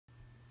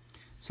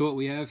So what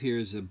we have here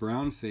is a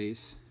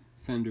brownface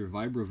Fender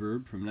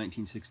Vibroverb from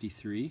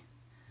 1963.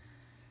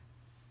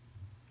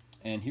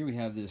 And here we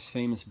have this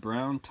famous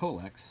brown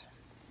Tolex.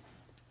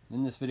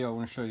 In this video I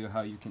want to show you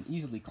how you can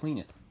easily clean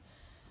it.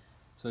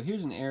 So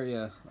here's an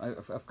area,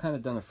 I've kind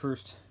of done a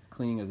first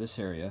cleaning of this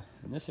area.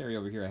 And this area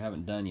over here I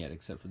haven't done yet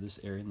except for this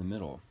area in the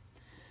middle.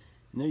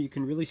 And there you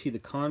can really see the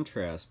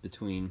contrast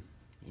between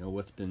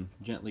what's been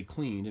gently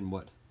cleaned and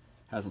what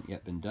hasn't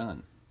yet been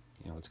done.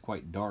 It's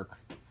quite dark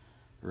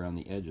around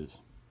the edges.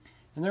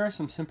 And there are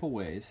some simple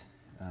ways,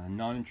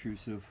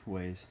 non-intrusive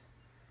ways,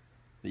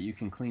 that you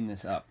can clean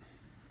this up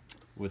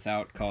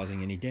without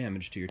causing any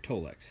damage to your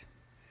Tolex.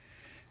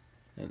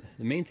 And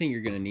the main thing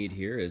you're going to need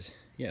here is,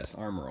 yes,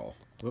 Armor All.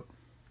 Whoop.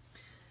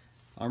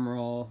 Armor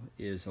All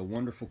is a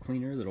wonderful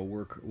cleaner that'll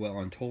work well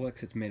on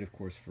Tolex. It's made, of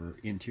course, for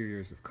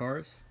interiors of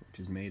cars,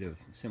 which is made of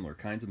similar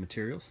kinds of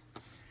materials.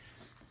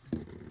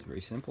 It's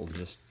very simple.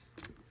 Just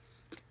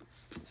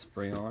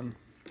spray on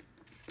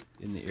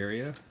in the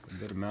area a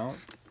good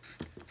amount.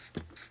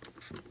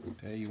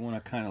 Okay, you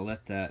want to kind of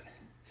let that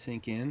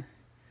sink in.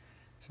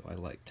 So I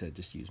like to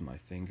just use my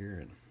finger,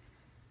 and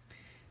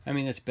I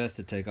mean, it's best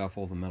to take off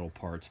all the metal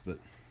parts, but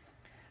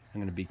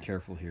I'm going to be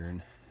careful here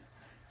and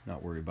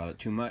not worry about it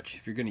too much.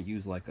 If you're going to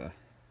use like a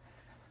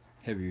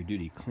heavier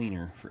duty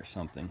cleaner for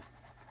something,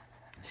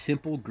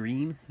 simple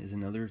green is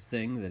another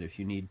thing that if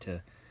you need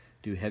to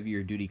do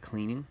heavier duty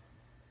cleaning.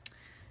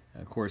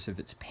 Of course, if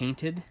it's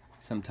painted,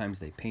 sometimes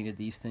they painted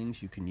these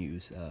things, you can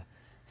use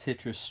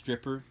citrus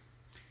stripper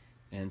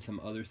and some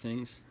other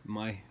things.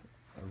 My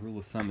rule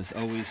of thumb is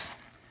always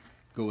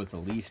go with the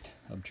least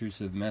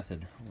obtrusive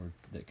method or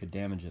that could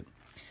damage it.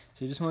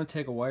 So you just want to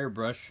take a wire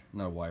brush,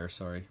 not a wire,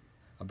 sorry,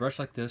 a brush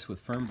like this with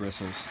firm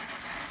bristles,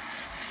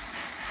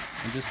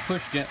 and just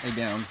push gently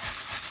down.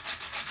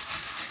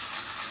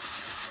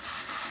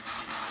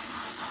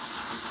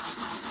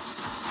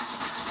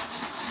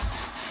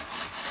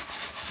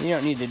 You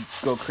don't need to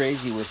go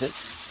crazy with it,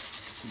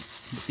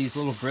 but these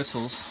little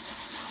bristles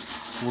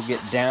will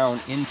get down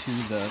into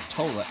the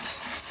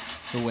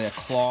Tolex the way a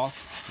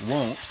cloth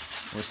won't,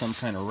 or some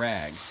kind of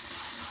rag.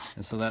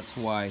 And so that's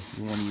why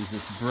you want to use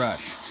this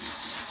brush.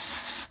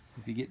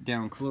 If you get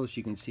down close,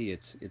 you can see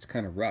it's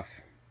kind of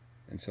rough.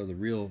 And so the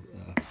real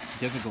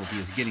difficulty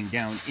is getting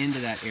down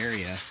into that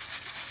area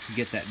to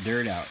get that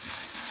dirt out.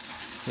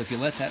 So if you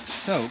let that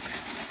soak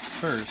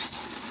first,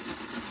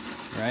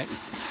 right,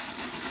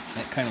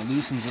 that kind of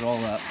loosens it all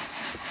up.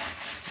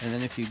 And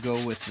then if you go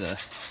with the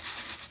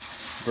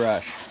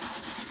brush,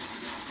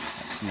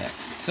 that's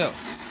next. So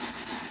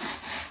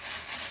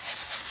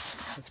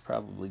that's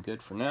probably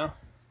good for now.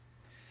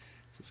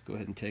 Let's go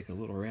ahead and take a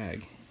little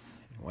rag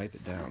and wipe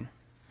it down.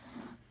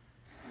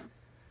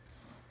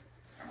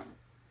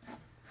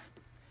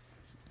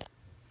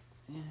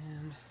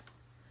 And,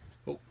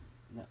 oh,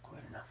 not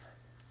quite enough.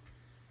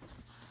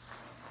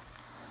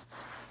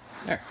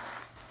 There.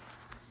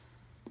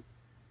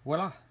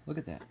 Voila, look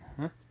at that,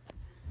 huh?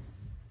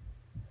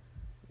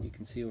 You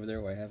can see over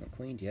there where I haven't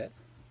cleaned yet.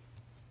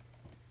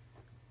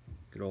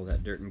 Look at all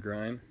that dirt and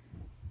grime.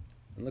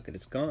 And look at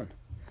it's gone.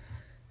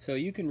 So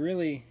you can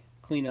really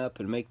clean up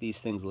and make these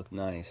things look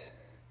nice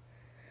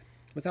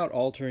without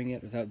altering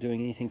it, without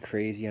doing anything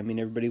crazy. I mean,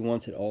 everybody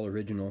wants it all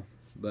original,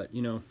 but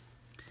you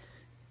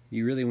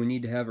really would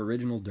need to have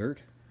original dirt?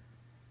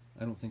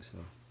 I don't think so.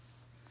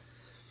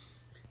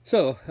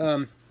 So,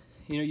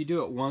 you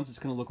do it once, it's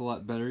going to look a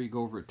lot better. You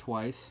go over it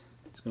twice,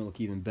 it's going to look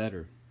even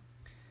better.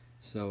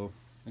 So,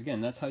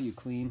 again, that's how you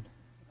clean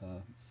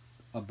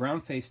a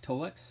brownface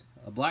Tolex.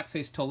 A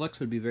blackface Tolex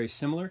would be very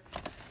similar.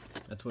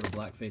 That's what a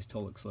blackface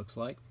Tolex looks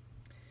like.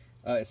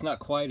 It's not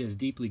quite as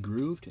deeply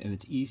grooved, and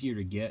it's easier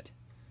to get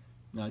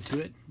to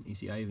it. You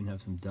see, I even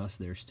have some dust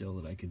there still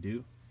that I could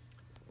do.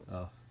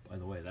 By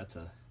the way, that's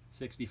a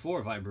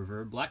 64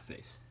 Vibroverb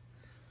blackface.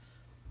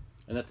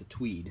 And that's a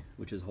tweed,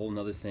 which is a whole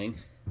nother thing.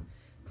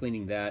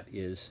 Cleaning that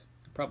is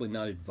probably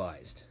not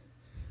advised.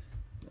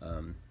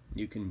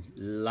 You can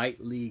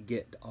lightly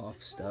get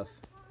off stuff,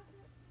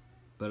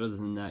 but other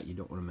than that, you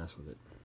don't want to mess with it.